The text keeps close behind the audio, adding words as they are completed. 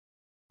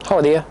Hi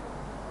there,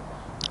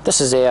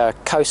 this is our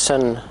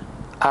Cosen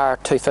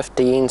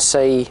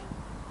R-250NC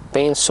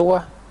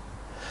bandsaw.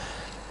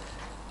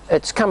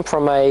 It's come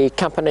from a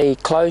company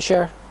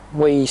closure.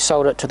 We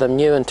sold it to them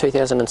new in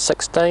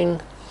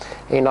 2016,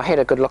 and I had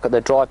a good look at the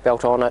drive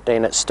belt on it,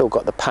 and it's still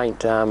got the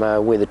paint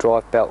where the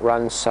drive belt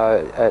runs,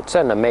 so it's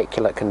in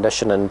immaculate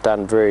condition and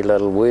done very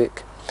little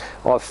work.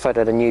 I've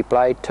fitted a new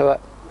blade to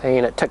it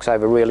and it ticks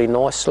over really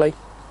nicely.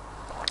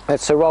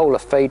 It's a roller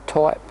feed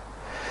type,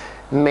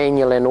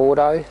 manual and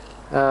auto,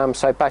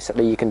 so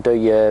basically you can do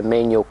your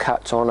manual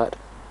cuts on it,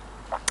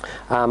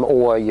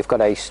 or you've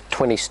got a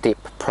 20-step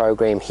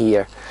program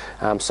here,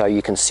 so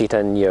you can set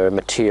in your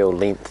material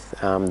length,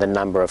 the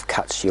number of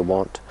cuts you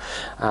want,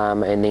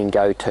 and then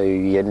go to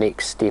your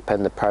next step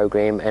in the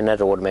program, and it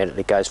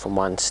automatically goes from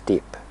one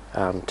step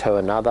to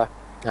another.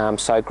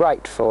 So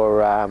great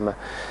for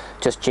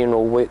just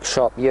general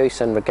workshop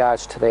use in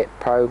regards to that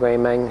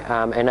programming,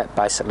 and it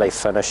basically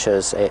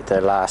finishes at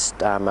the last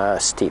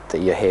step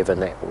that you have in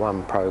that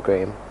one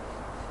program.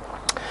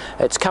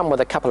 It's come with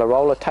a couple of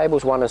roller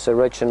tables. One is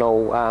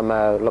original,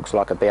 looks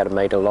like about 1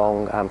 metre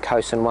long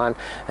Cosen one,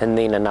 and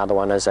then another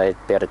one is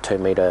about a 2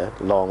 metre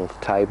long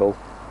table.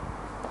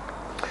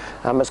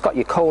 It's got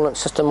your coolant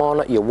system on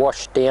it, your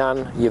wash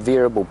down, your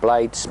variable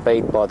blade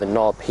speed by the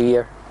knob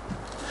here.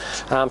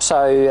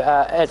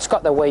 It's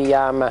got the wee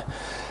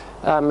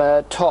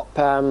top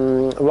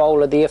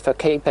roller there for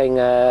keeping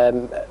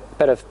a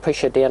bit of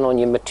pressure down on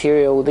your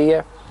material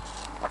there,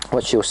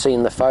 which you'll see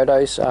in the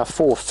photos.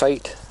 4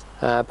 feet,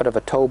 a bit of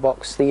a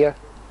toolbox there.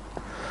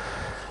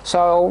 So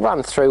I'll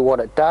run through what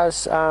it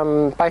does.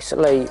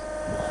 Basically,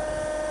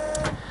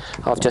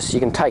 you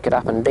can take it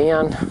up and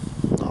down.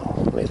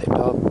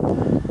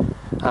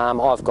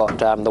 I've got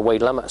the wee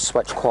limit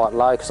switch quite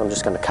low because I'm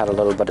just going to cut a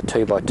little bit of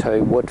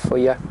 2x2 wood for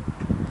you.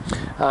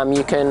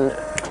 You can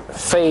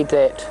feed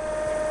that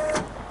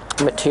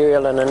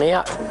material in and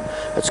out.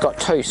 It's got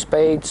 2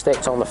 speeds.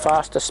 That's on the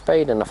faster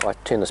speed, and if I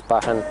turn this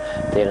button,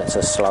 then it's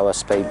a slower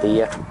speed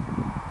there.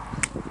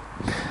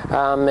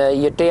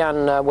 Your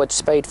downward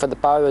speed for the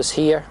bow is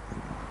here,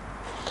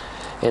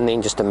 and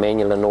then just a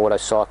manual and auto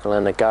cycle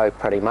and a go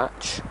pretty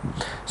much.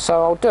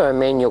 So I'll do a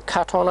manual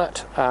cut on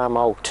it.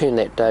 I'll turn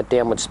that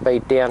downward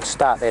speed down,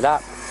 start that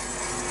up.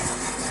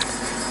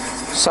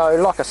 So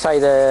like I say,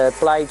 the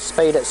blade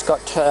speed, it's got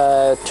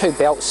 2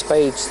 belt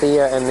speeds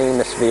there, and then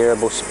this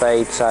variable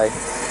speed. So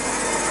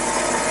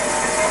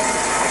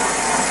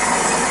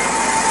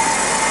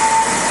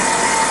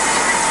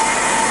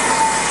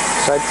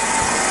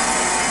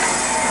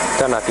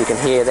don't know if you can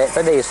hear that,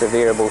 but there's the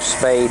variable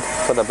speed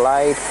for the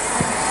blade.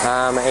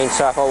 And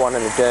so if I wanted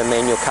to do a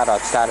manual cut,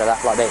 I'd start it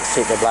up like that,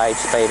 set the blade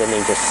speed, and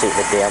then just set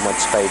the downward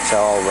speed. So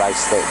I'll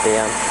race that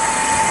down.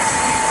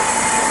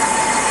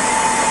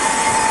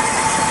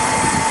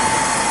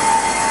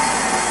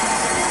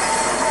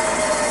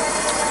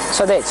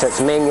 So that's its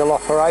manual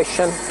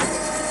operation.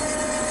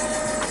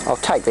 I'll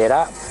take that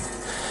up.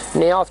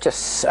 Now I've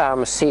just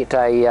set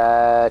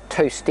a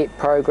 2-step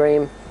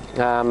program.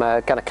 I'm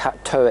going to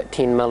cut 2 at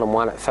 10mm and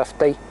 1 at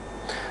 50,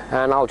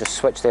 and I'll just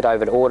switch that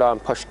over to auto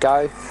and push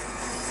go.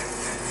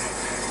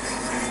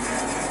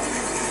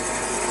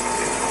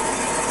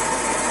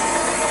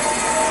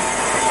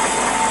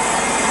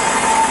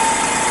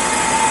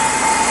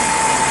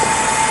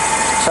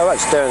 So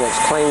it's doing its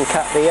clean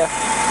cut there.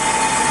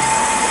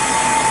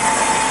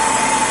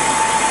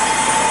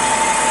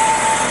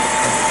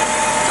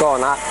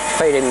 Gone up,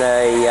 feeding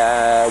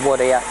the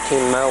wood out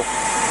 10mm,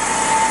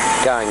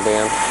 going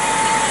down.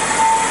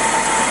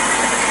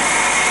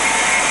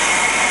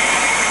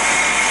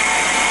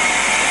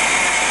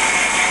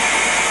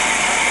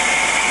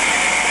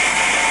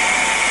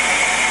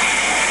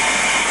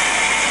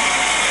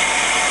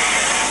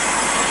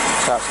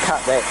 So it's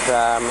cut that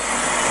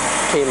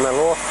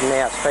 10mm off, and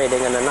now it's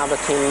feeding in another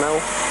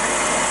 10mm.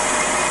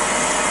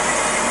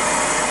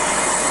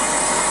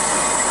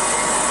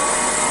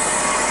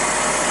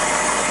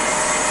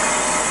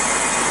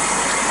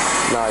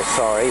 No,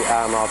 sorry,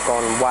 I've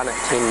gone 1 at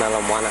 10mm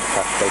and 1 at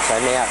 50, so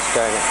now it's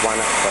doing it 1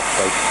 at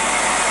 50.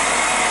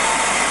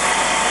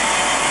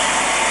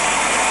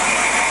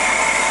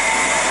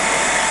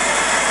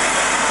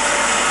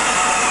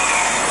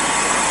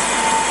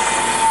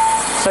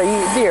 So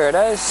there it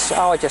is.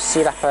 I just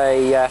set up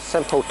a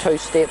simple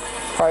 2-step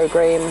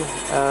program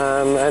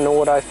in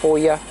auto for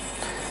you.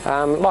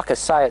 Like I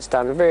say, it's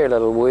done very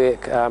little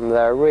work.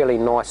 They're a really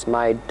nice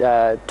made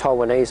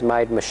Taiwanese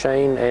made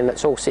machine, and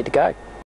it's all set to go.